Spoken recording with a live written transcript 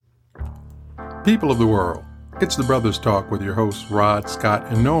People of the world, it's the Brothers Talk with your hosts Rod, Scott,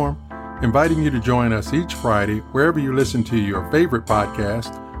 and Norm, inviting you to join us each Friday wherever you listen to your favorite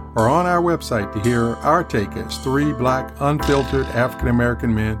podcast or on our website to hear our take as three black, unfiltered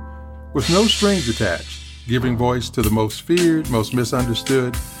African-American men with no strings attached, giving voice to the most feared, most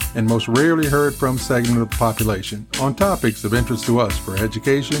misunderstood, and most rarely heard from segment of the population on topics of interest to us for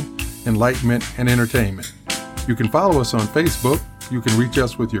education, enlightenment, and entertainment. You can follow us on Facebook. You can reach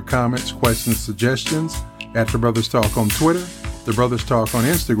us with your comments, questions, suggestions at The Brothers Talk on Twitter, The Brothers Talk on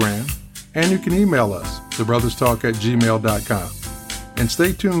Instagram, and you can email us, thebrotherstalk@gmail.com. And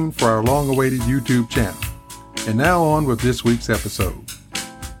stay tuned for our long-awaited YouTube channel. And now on with this week's episode.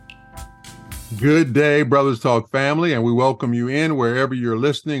 Good day, Brothers Talk family, and we welcome you in wherever you're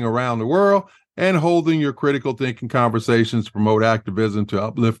listening around the world and holding your critical thinking conversations to promote activism to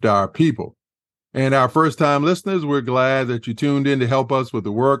uplift our people. And our first-time listeners, we're glad that you tuned in to help us with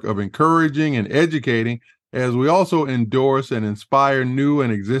the work of encouraging and educating as we also endorse and inspire new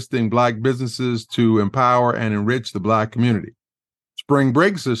and existing Black businesses to empower and enrich the Black community. Spring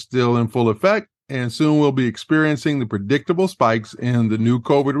breaks are still in full effect, and soon we'll be experiencing the predictable spikes in the new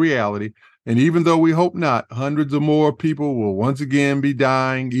COVID reality. And even though we hope not, hundreds of more people will once again be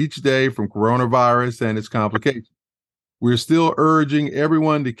dying each day from coronavirus and its complications. We're still urging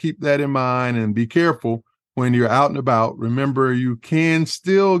everyone to keep that in mind and be careful when you're out and about. Remember, you can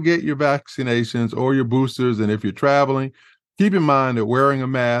still get your vaccinations or your boosters. And if you're traveling, keep in mind that wearing a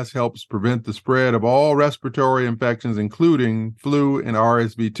mask helps prevent the spread of all respiratory infections, including flu and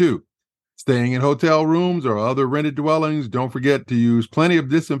RSV2. Staying in hotel rooms or other rented dwellings, don't forget to use plenty of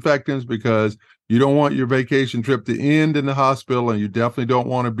disinfectants because you don't want your vacation trip to end in the hospital, and you definitely don't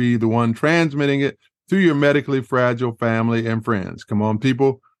want to be the one transmitting it to your medically fragile family and friends. Come on,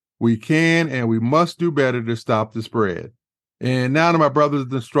 people. We can and we must do better to stop the spread. And now to my brothers in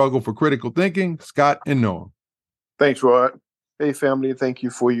the struggle for critical thinking, Scott and Norm. Thanks, Rod. Hey, family. Thank you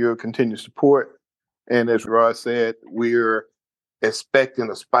for your continued support. And as Rod said, we're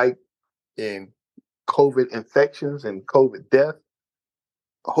expecting a spike in COVID infections and COVID death.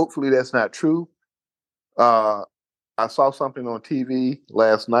 Hopefully that's not true. I saw something on TV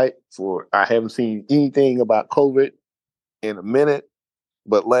last night I haven't seen anything about COVID in a minute,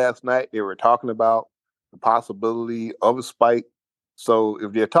 but last night they were talking about the possibility of a spike. So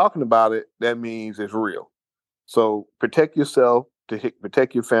if they're talking about it, that means it's real. So protect yourself,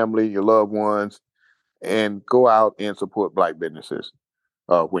 protect your family, your loved ones, and go out and support Black businesses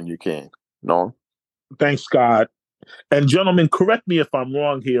when you can. Norm? Thanks, Scott. And gentlemen, correct me if I'm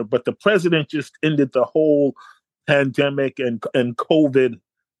wrong here, but the president just ended the whole pandemic and COVID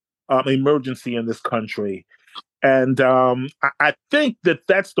emergency in this country. And I think that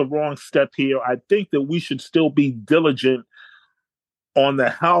that's the wrong step here. I think that we should still be diligent on the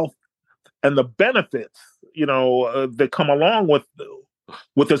health and the benefits, that come along with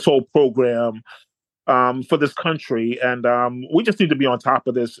this whole program for this country. And we just need to be on top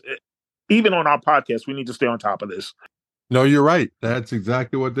of this. Even on our podcast, we need to stay on top of this. No, you're right. That's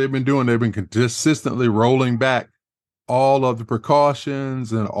exactly what they've been doing. They've been consistently rolling back all of the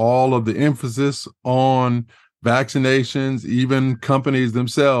precautions and all of the emphasis on vaccinations. Even companies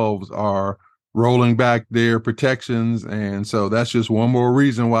themselves are rolling back their protections. And so that's just one more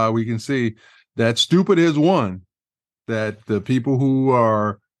reason why we can see that stupid is won, that the people who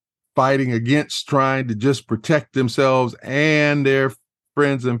are fighting against trying to just protect themselves and their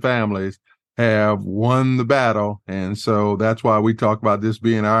friends and families have won the battle. And so that's why we talk about this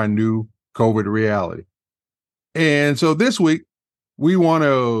being our new COVID reality. And so this week, we want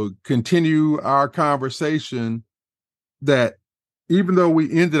to continue our conversation that even though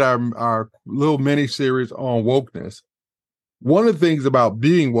we ended our little mini series on wokeness, one of the things about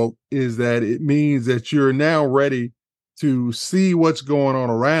being woke is that it means that you're now ready to see what's going on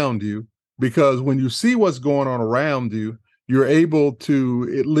around you, because when you see what's going on around you, you're able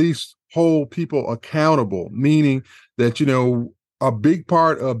to at least hold people accountable, meaning that, a big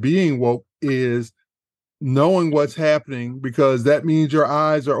part of being woke is knowing what's happening, because that means your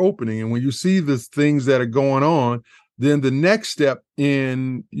eyes are opening. And when you see the things that are going on, then the next step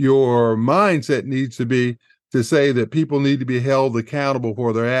in your mindset needs to be to say that people need to be held accountable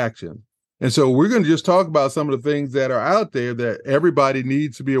for their actions. And so we're going to just talk about some of the things that are out there that everybody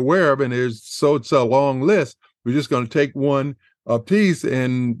needs to be aware of. And it's a long list. We're just going to take one a piece.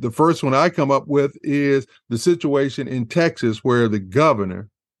 And the first one I come up with is the situation in Texas where the governor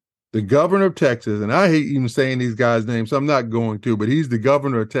of Texas, and I hate even saying these guys' names, so I'm not going to, but he's the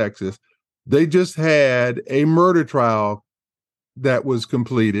governor of Texas. They just had a murder trial that was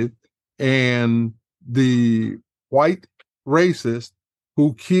completed, and the white racist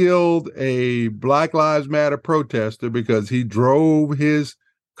who killed a Black Lives Matter protester because he drove his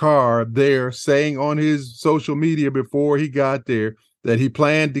car there, saying on his social media before he got there that he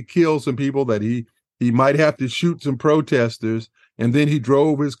planned to kill some people, that he might have to shoot some protesters. And then he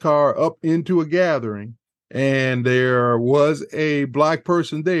drove his car up into a gathering, and there was a Black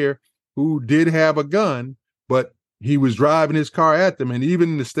person there who did have a gun, but he was driving his car at them. And even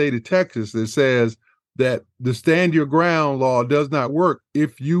in the state of Texas, it says that the stand your ground law does not work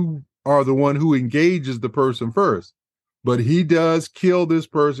if you are the one who engages the person first. But he does kill this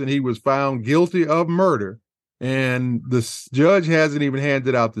person. He was found guilty of murder, and the judge hasn't even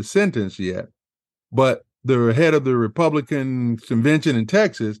handed out the sentence yet. But the head of the Republican convention in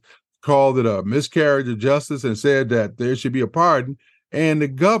Texas called it a miscarriage of justice and said that there should be a pardon. And the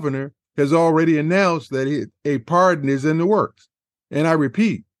governor has already announced that a pardon is in the works. And I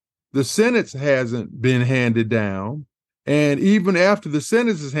repeat, the sentence hasn't been handed down. And even after the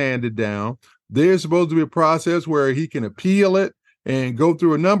sentence is handed down, there's supposed to be a process where he can appeal it and go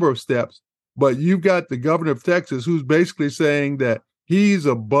through a number of steps. But you've got the governor of Texas who's basically saying that he's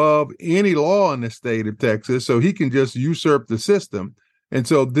above any law in the state of Texas, so he can just usurp the system. And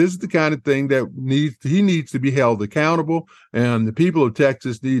so this is the kind of thing that he needs to be held accountable. And the people of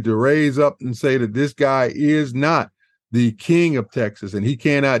Texas need to raise up and say that this guy is not the king of Texas, and he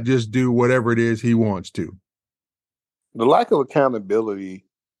cannot just do whatever it is he wants to. The lack of accountability,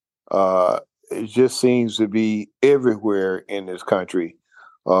 it just seems to be everywhere in this country.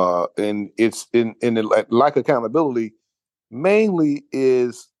 And it's in the lack of accountability mainly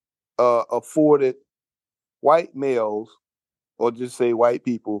is afforded white males, or just say white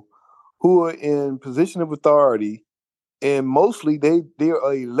people, who are in position of authority, and mostly they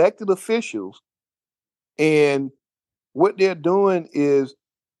are elected officials. And what they're doing is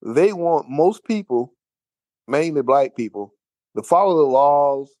they want most people, mainly black people, to follow the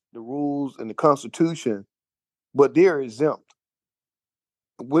laws, the rules, and the Constitution, but they're exempt.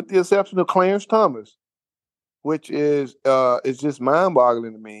 With the exception of Clarence Thomas, which is just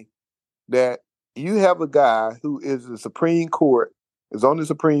mind-boggling to me that you have a guy who is on the Supreme Court,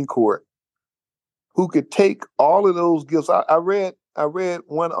 who could take all of those gifts. I read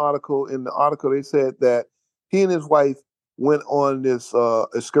one article. In the article, they said that he and his wife went on this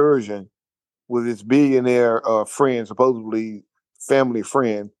excursion with his billionaire friend, supposedly family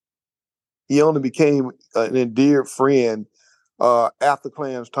friend. He only became an endeared friend after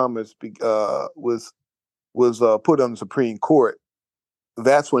Clarence Thomas was put on the Supreme Court.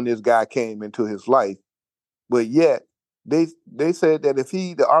 That's when this guy came into his life. But yet, they said that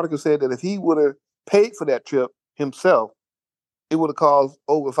the article said that if he would have paid for that trip himself, it would have cost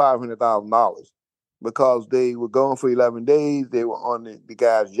over $500,000 because they were gone for 11 days. They were on the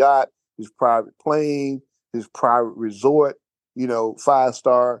guy's yacht, his private plane, his private resort,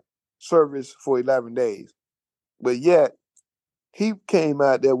 5-star service for 11 days. But yet, he came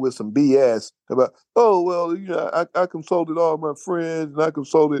out there with some BS about, I consulted all my friends and I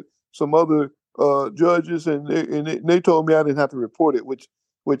consulted some other judges and they told me I didn't have to report it. Which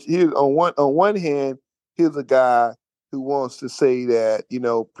here's on one hand, here's a guy who wants to say that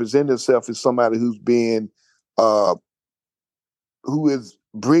present himself as somebody who's being who is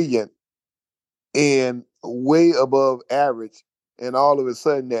brilliant and way above average, and all of a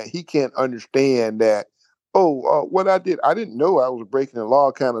sudden that he can't understand that. What I didn't know I was breaking the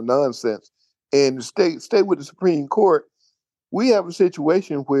law kind of nonsense. And stay with the Supreme Court, we have a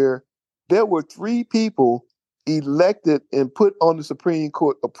situation where there were 3 people elected and put on the Supreme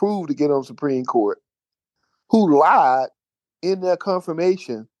Court, approved to get on the Supreme Court, who lied in their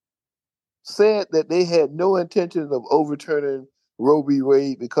confirmation, said that they had no intention of overturning Roe v.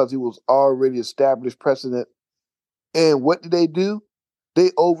 Wade because it was already established precedent. And what did they do? They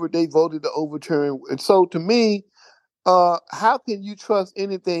voted to overturn. And so to me, how can you trust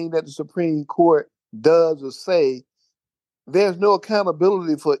anything that the Supreme Court does or say? There's no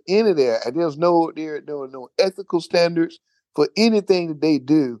accountability for any there. And there are no ethical standards for anything that they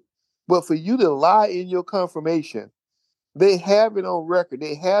do. But for you to lie in your confirmation, they have it on record.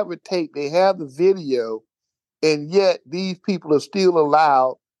 They have a tape. They have the video. And yet these people are still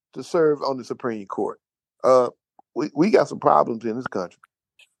allowed to serve on the Supreme Court. We got some problems in this country.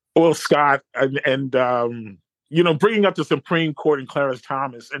 Well, Scott, and bringing up the Supreme Court and Clarence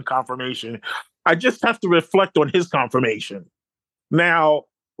Thomas and confirmation, I just have to reflect on his confirmation now,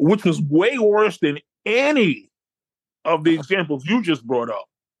 which was way worse than any of the examples you just brought up,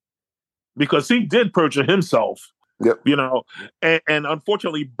 because he did perjure himself. Yep. And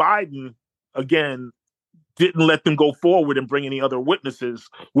unfortunately, Biden again didn't let them go forward and bring any other witnesses,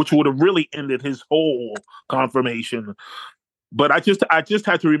 which would have really ended his whole confirmation. But I just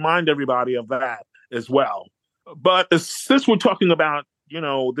had to remind everybody of that as well. But since we're talking about,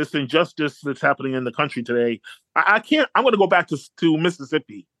 this injustice that's happening in the country today, I can't. I'm going to go back to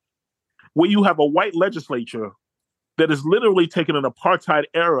Mississippi, where you have a white legislature that is literally taking an apartheid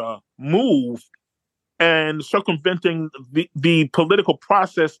era move and circumventing the political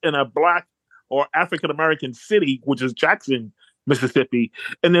process in a Black or African American city, which is Jackson, Mississippi.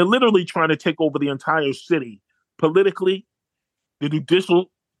 And they're literally trying to take over the entire city politically, the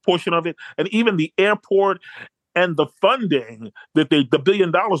judicial portion of it, and even the airport and the funding that the $1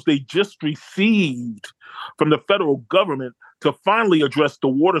 billion they just received from the federal government to finally address the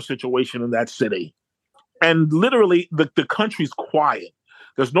water situation in that city. And literally the country's quiet.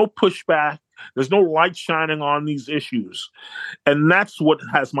 There's no pushback. There's no light shining on these issues. And that's what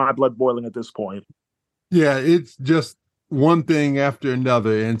has my blood boiling at this point. Yeah, it's just one thing after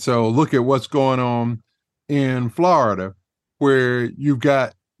another. And so look at what's going on in Florida, where you've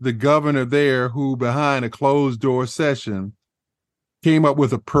got the governor there who, behind a closed door session, came up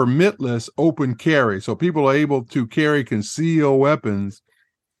with a permitless open carry. So people are able to carry concealed weapons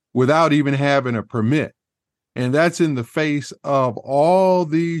without even having a permit. And that's in the face of all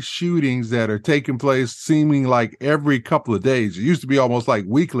these shootings that are taking place seeming like every couple of days. It used to be almost like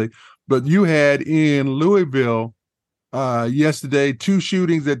weekly, but you had in Louisville yesterday two mass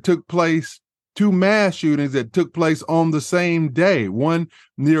shootings that took place on the same day, one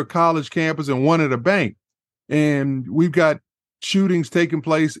near a college campus and one at a bank. And we've got shootings taking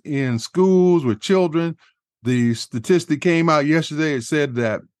place in schools with children. The statistic came out yesterday. It said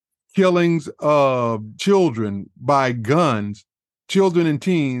that killings of children by guns, children and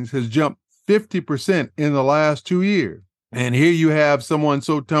teens, has jumped 50% in the last 2 years. And here you have someone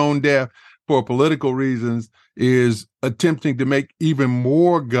so tone deaf for political reasons is attempting to make even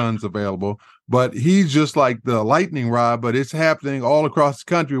more guns available. But he's just like the lightning rod, but it's happening all across the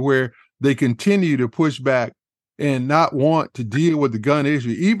country where they continue to push back and not want to deal with the gun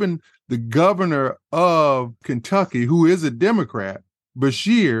issue. Even the governor of Kentucky, who is a Democrat,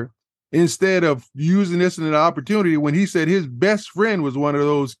 Beshear, instead of using this as an opportunity, when he said his best friend was one of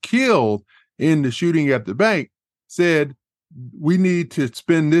those killed in the shooting at the bank, said, we need to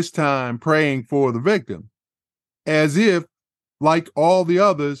spend this time praying for the victim, as if, like all the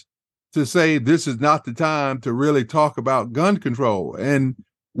others, to say this is not the time to really talk about gun control. And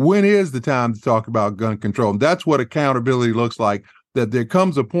when is the time to talk about gun control? And that's what accountability looks like, that there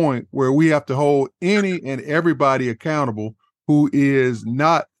comes a point where we have to hold any and everybody accountable who is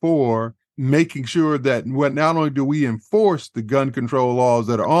not for making sure that not only do we enforce the gun control laws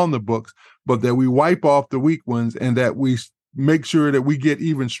that are on the books, but that we wipe off the weak ones and that we make sure that we get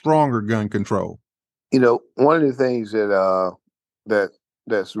even stronger gun control. One of the things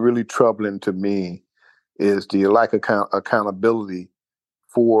that's really troubling to me is the lack of accountability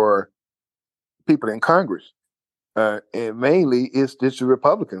for people in Congress. And mainly it's the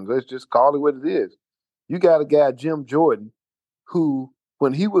Republicans. Let's just call it what it is. You got a guy, Jim Jordan, who,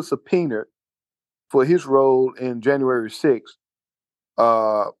 when he was subpoenaed for his role in January 6th,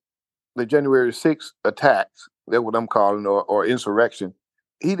 the January 6th attacks, that's what I'm calling, or insurrection,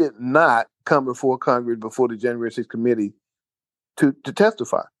 he did not come before Congress, before the January 6th committee to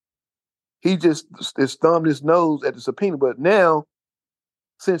testify. He just thumbed his nose at the subpoena. But now,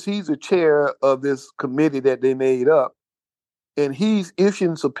 since he's the chair of this committee that they made up, and he's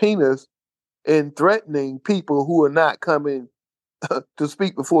issuing subpoenas and threatening people who are not coming to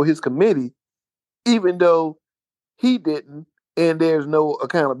speak before his committee, even though he didn't, and there's no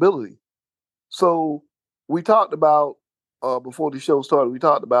accountability. So we talked about, before the show started, we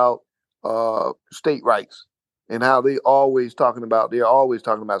talked about state rights and how they're always talking about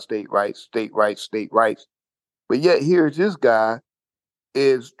state rights. But yet here's this guy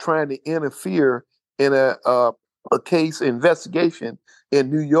is trying to interfere in a case investigation in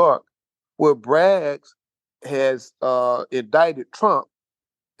New York where Bragg has indicted Trump.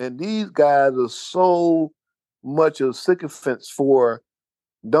 And these guys are so much of sycophants for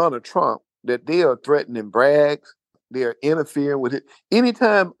Donald Trump that they are threatening Bragg. They are interfering with it.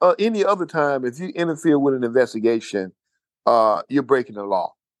 Any other time, if you interfere with an investigation, you're breaking the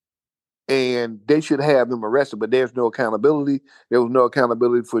law. And they should have them arrested, but there's no accountability. There was no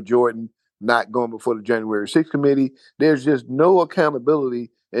accountability for Jordan not going before the January 6th committee. There's just no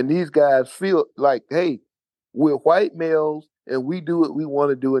accountability. And these guys feel like, hey, we're white males and we do what we want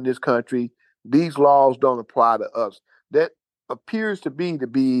to do in this country. These laws don't apply to us. That appears to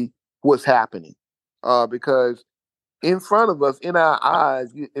be what's happening. Because in front of us, in our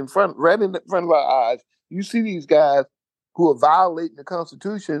eyes, right in front of our eyes, you see these guys who are violating the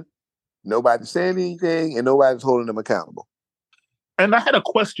Constitution. Nobody's saying anything and nobody's holding them accountable. And I had a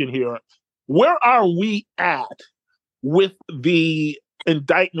question here. Where are we at with the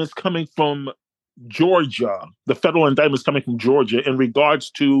indictments coming from Georgia, the federal indictments coming from Georgia in regards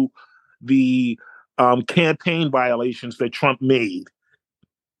to the campaign violations that Trump made?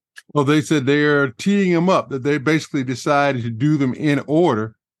 Well, they said they're teeing them up, that they basically decided to do them in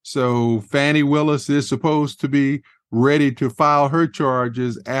order. So Fani Willis is supposed to be ready to file her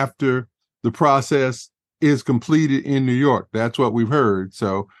charges after the process is completed in New York. That's what we've heard.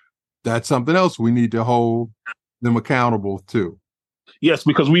 So that's something else we need to hold them accountable to. Yes,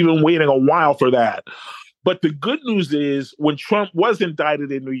 because we've been waiting a while for that. But the good news is when Trump was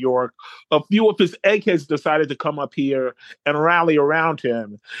indicted in New York, a few of his eggheads decided to come up here and rally around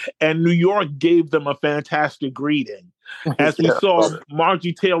him. And New York gave them a fantastic greeting. As we saw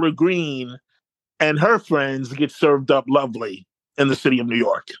Marjorie Taylor Greene and her friends get served up lovely in the city of New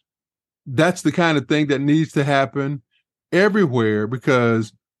York. That's the kind of thing that needs to happen everywhere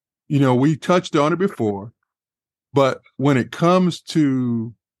because, we touched on it before, but when it comes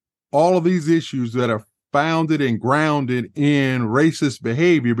to all of these issues that are founded and grounded in racist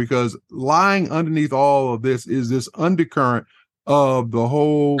behavior, because lying underneath all of this is this undercurrent of the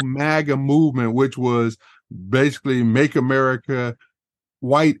whole MAGA movement, which was basically make America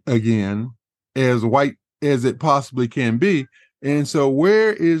white again, as white as it possibly can be. And so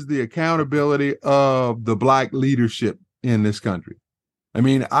where is the accountability of the Black leadership in this country? I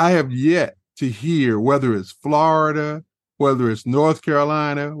mean, I have yet to hear, whether it's Florida, whether it's North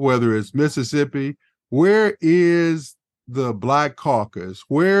Carolina, whether it's Mississippi, where is the Black caucus?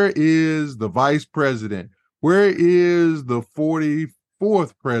 Where is the vice president? Where is the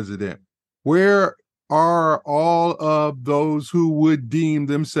 44th president? Where are all of those who would deem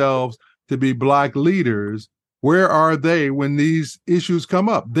themselves to be Black leaders? Where are they when these issues come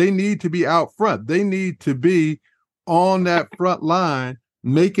up? They need to be out front. They need to be on that front line,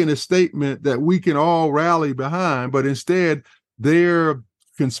 making a statement that we can all rally behind, but instead they're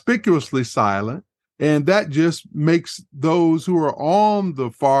conspicuously silent. And that just makes those who are on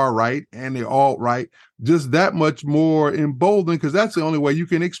the far right and the alt-right just that much more emboldened, because that's the only way you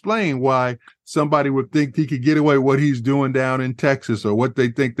can explain why somebody would think he could get away with what he's doing down in Texas, or what they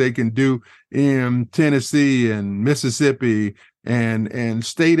think they can do in Tennessee and Mississippi and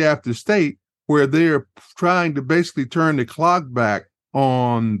state after state, where they're trying to basically turn the clock back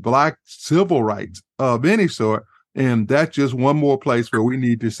on Black civil rights of any sort. And that's just one more place where we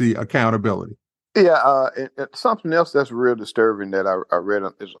need to see accountability. Yeah, and something else that's real disturbing that I read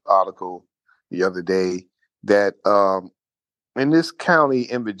on this article the other day, that in this county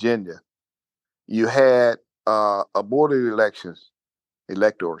in Virginia, you had a board of electors.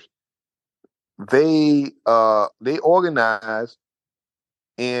 They organized,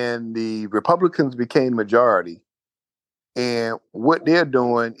 and the Republicans became majority. And what they're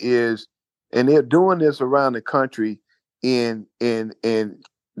doing is, and they're doing this around the country in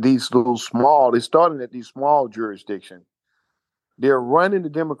these little small, they're starting at these small jurisdictions. They're running the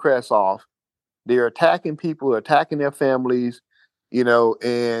Democrats off. They're attacking people, attacking their families,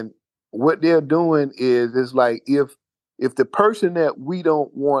 and what they're doing is like, if the person that we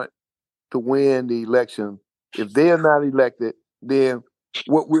don't want to win the election, if they're not elected, then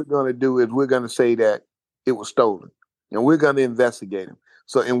what we're going to do is we're going to say that it was stolen, and we're going to investigate them.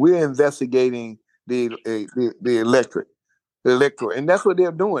 So, and we're investigating the electorate, and that's what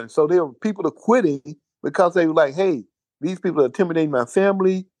they're doing. So people are quitting because they were like, hey, these people are intimidating my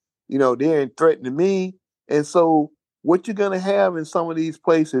family, they're threatening me. And so what you're going to have in some of these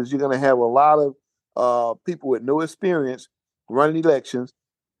places, you're going to have a lot of people with no experience running elections.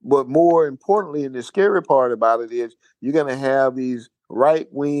 But more importantly, and the scary part about it is, you're going to have these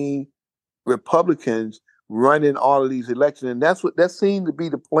right-wing Republicans running all of these elections. And that seemed to be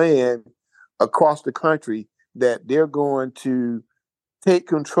the plan across the country, that they're going to take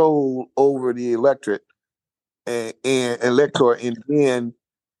control over the electorate and elector, and then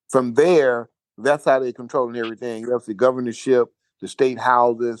from there, that's how they're controlling everything. That's the governorship, the state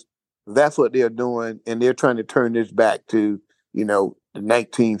houses. That's what they're doing, and they're trying to turn this back to the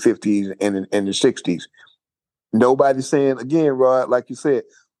 1950s and the 60s. Nobody's saying, again, Rod, like you said,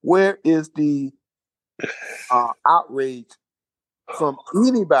 where is the outrage from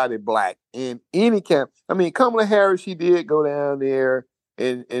anybody Black in any camp? I mean, Kamala Harris, she did go down there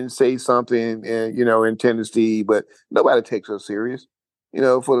and say something, in Tennessee, but nobody takes her serious.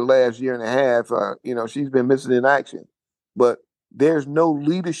 For the last year and a half, she's been missing in action. But there's no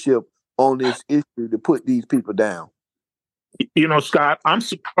leadership on this issue to put these people down. Scott, I'm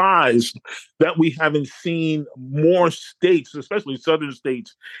surprised that we haven't seen more states, especially southern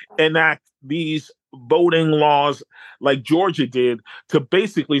states, enact these voting laws like Georgia did to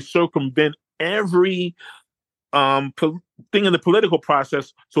basically circumvent every thing in the political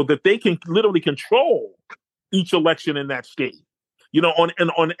process so that they can literally control each election in that state,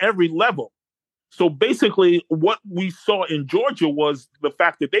 on every level. So basically what we saw in Georgia was the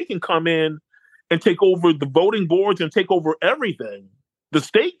fact that they can come in and take over the voting boards and take over everything. The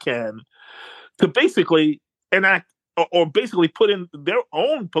state can, to basically enact or basically put in their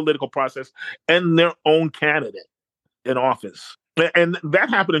own political process and their own candidate in office. And that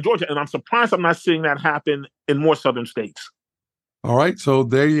happened in Georgia. And I'm surprised I'm not seeing that happen in more southern states. All right. So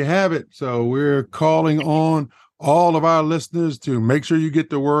there you have it. So we're calling on all of our listeners to make sure you get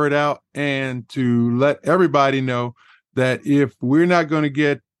the word out and to let everybody know that if we're not going to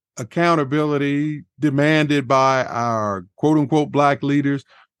get accountability demanded by our quote unquote Black leaders,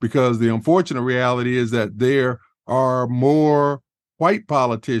 because the unfortunate reality is that there are more white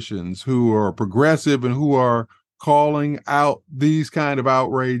politicians who are progressive and who are calling out these kind of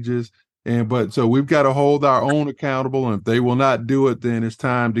outrages. But so we've got to hold our own accountable. And if they will not do it, then it's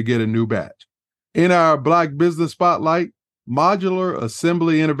time to get a new batch. In our Black Business Spotlight, Modular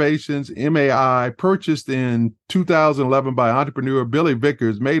Assembly Innovations, MAI, purchased in 2011 by entrepreneur Billy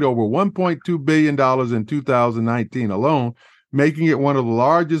Vickers, made over $1.2 billion in 2019 alone, making it one of the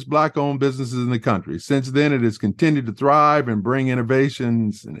largest Black-owned businesses in the country. Since then, it has continued to thrive and bring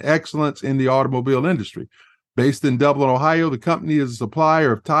innovations and excellence in the automobile industry. Based in Dublin, Ohio, the company is a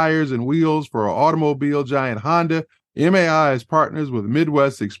supplier of tires and wheels for automobile giant Honda. MAI is partners with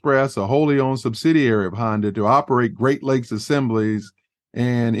Midwest Express, a wholly owned subsidiary of Honda, to operate Great Lakes Assemblies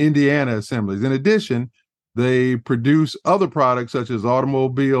and Indiana Assemblies. In addition, they produce other products such as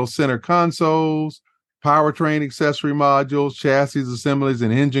automobile center consoles, powertrain accessory modules, chassis assemblies,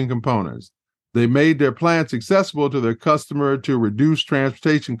 and engine components. They made their plants accessible to their customer to reduce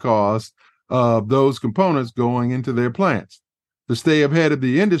transportation costs of those components going into their plants. To stay ahead of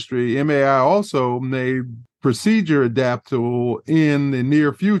the industry, MAI also made procedure adaptable in the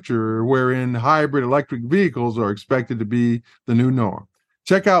near future, wherein hybrid electric vehicles are expected to be the new norm.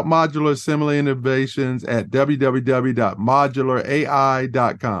 Check out Modular Assembly Innovations at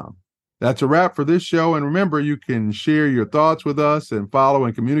www.modularai.com. That's a wrap for this show. And remember, you can share your thoughts with us and follow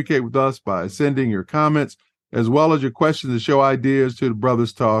and communicate with us by sending your comments as well as your questions and show ideas to the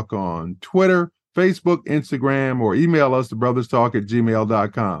Brothers Talk on Twitter, Facebook, Instagram, or email us to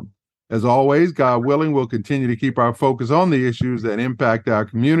brotherstalk@gmail.com. As always, God willing, we'll continue to keep our focus on the issues that impact our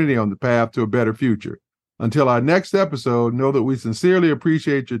community on the path to a better future. Until our next episode, know that we sincerely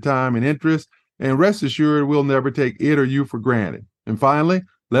appreciate your time and interest, and rest assured we'll never take it or you for granted. And finally,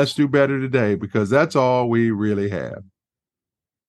 let's do better today, because that's all we really have.